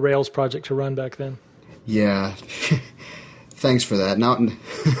a Rails project to run back then. Yeah. Thanks for that.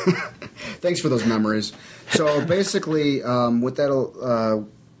 Thanks for those memories. So basically, what that'll...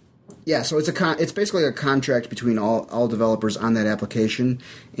 so it's basically a contract between all developers on that application,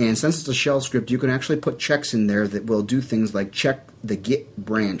 and since it's a shell script, you can actually put checks in there that will do things like check the Git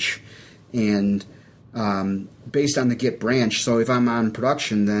branch, and based on the Git branch. So if I'm on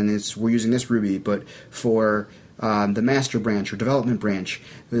production, then we're using this Ruby, but for the master branch or development branch,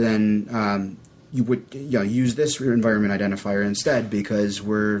 then you would use this environment identifier instead because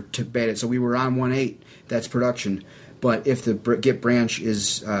we're to beta it. So we were on 1.8, that's production. But if the Git branch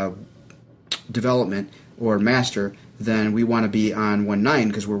is development or master, then we want to be on 1.9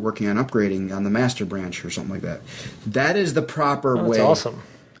 because we're working on upgrading on the master branch or something like that. That is the proper way. That's awesome.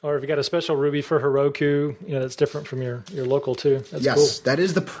 Or if you got a special Ruby for Heroku, that's different from your local too. That's yes, cool. That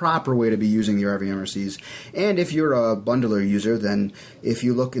is the proper way to be using your RVMRCs. And if you're a bundler user, then if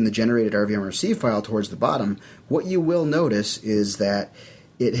you look in the generated RVMRC file towards the bottom, what you will notice is that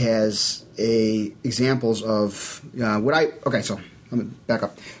it has examples of so let me back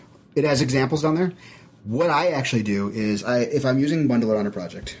up. It has examples down there. What I actually do is, if I'm using Bundler on a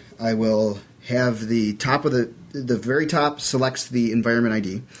project, I will have the top of the very top selects the environment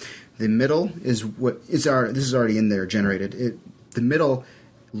ID. The middle is this is already in there generated. The middle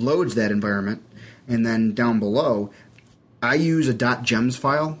loads that environment, and then down below, I use a .gems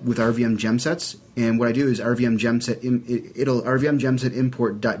file with RVM gemsets, and what I do is RVM gemset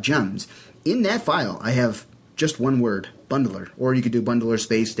import .gems. In that file, I have just one word, bundler, or you could do bundler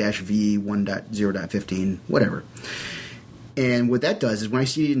space -v 1.0.15, whatever. And what that does is when I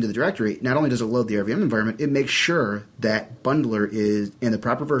see it into the directory, not only does it load the RVM environment, it makes sure that bundler is in the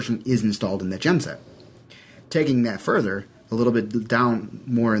proper version is installed in that gemset. Taking that further, a little bit down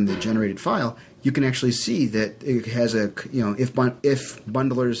more in the generated file, you can actually see that it has if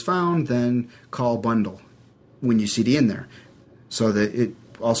bundler is found, then call bundle when you CD in there, so that it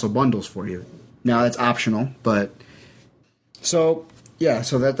also bundles for you. Now that's optional, but that's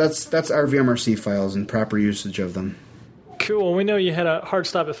RVMRC files and proper usage of them. Cool. We know you had a hard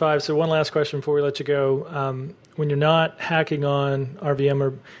stop at 5, so one last question before we let you go. When you're not hacking on RVM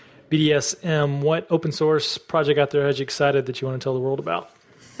or BDSM, what open source project out there has you excited that you want to tell the world about?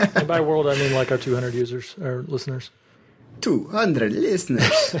 And by world, I mean like our 200 users or listeners. 200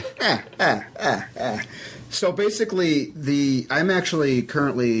 listeners. So basically, I'm actually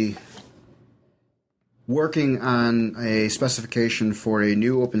currently working on a specification for a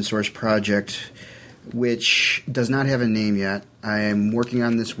new open source project which does not have a name yet. I am working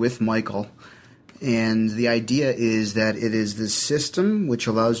on this with Michael, and the idea is that it is this system which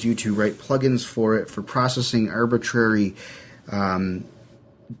allows you to write plugins for it for processing arbitrary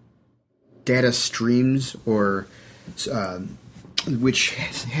data streams or which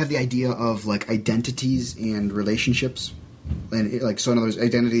have the idea of like identities and relationships, and in other words,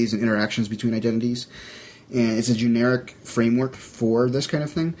 identities and interactions between identities. And it's a generic framework for this kind of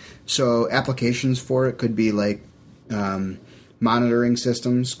thing. So applications for it could be like monitoring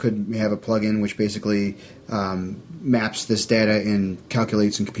systems could have a plugin which basically maps this data and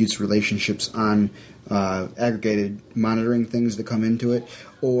calculates and computes relationships on aggregated monitoring things that come into it.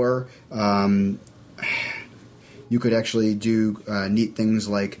 Or you could actually do neat things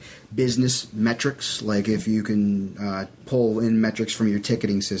like business metrics, like if you can pull in metrics from your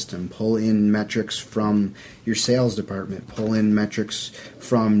ticketing system, pull in metrics from your sales department, pull in metrics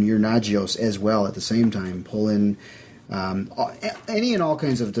from your Nagios as well at the same time, pull in any and all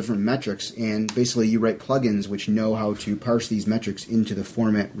kinds of different metrics, and basically you write plugins which know how to parse these metrics into the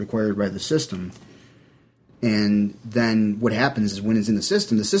format required by the system. And then what happens is when it's in the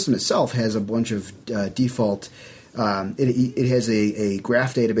system itself has a bunch of default. It has a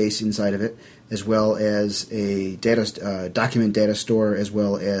graph database inside of it, as well as a document data store, as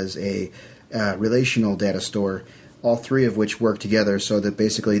well as a relational data store. All three of which work together, so that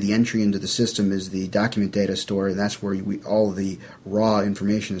basically the entry into the system is the document data store, and that's where all the raw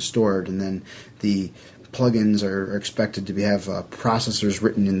information is stored. And then the plugins are expected to have processors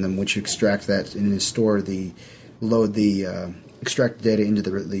written in them, which extract that and extract the data into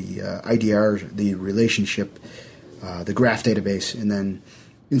the IDR, the relationship the graph database, and then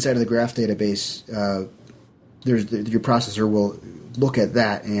inside of the graph database, your processor will look at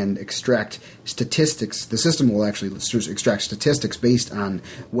that and extract statistics. The system will actually extract statistics based on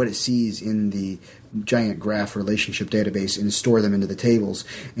what it sees in the giant graph relationship database and store them into the tables.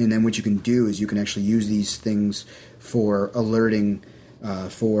 And then what you can do is you can actually use these things for alerting,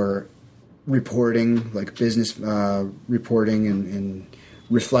 for reporting, like business reporting and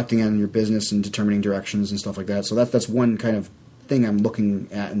reflecting on your business and determining directions and stuff like that. So that's one kind of thing I'm looking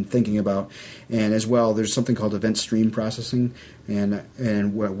at and thinking about. And as well, there's something called event stream processing and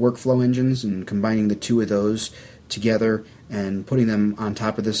workflow engines, and combining the two of those together and putting them on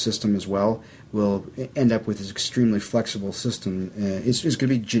top of this system as well will end up with this extremely flexible system. It's going to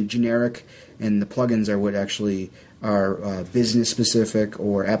be generic, and the plugins are what actually are business specific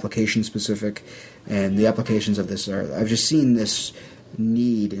or application specific. And the applications of this are, I've just seen this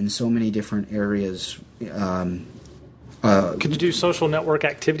need in so many different areas. Could you do social network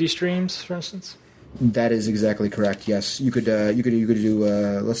activity streams, for instance? That is exactly correct. Yes, you could do.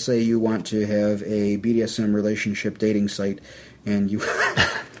 Let's say you want to have a BDSM relationship dating site, and you,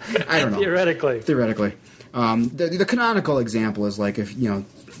 I don't know. Theoretically. The canonical example is like if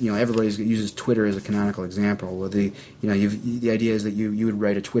everybody uses Twitter as a canonical example. Well, the idea is that you would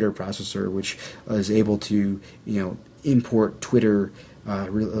write a Twitter processor which is able to import Twitter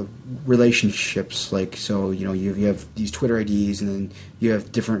relationships, like, so you have these Twitter IDs, and then you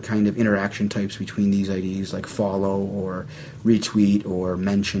have different kind of interaction types between these IDs, like follow or retweet or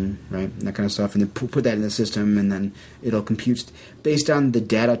mention, right, and that kind of stuff, and then put that in the system, and then it'll compute based on the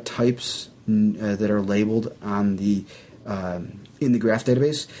data types that are labeled on the in the graph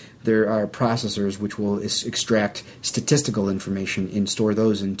database. There are processors which will extract statistical information and store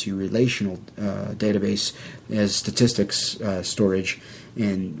those into relational database as statistics storage,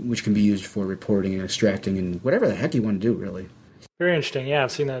 and which can be used for reporting and extracting and whatever the heck you want to do, really. Very interesting. Yeah,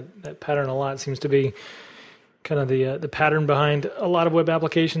 I've seen that pattern a lot. It seems to be kind of the pattern behind a lot of web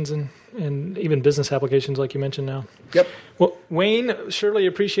applications and even business applications, like you mentioned now. Yep. Well, Wayne, surely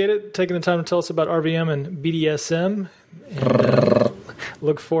appreciate it, taking the time to tell us about RVM and BDSM. And,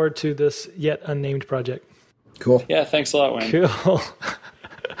 look forward to this yet unnamed project. Cool. Yeah, thanks a lot, Wayne. Cool.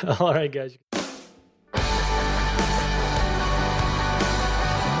 All right, guys.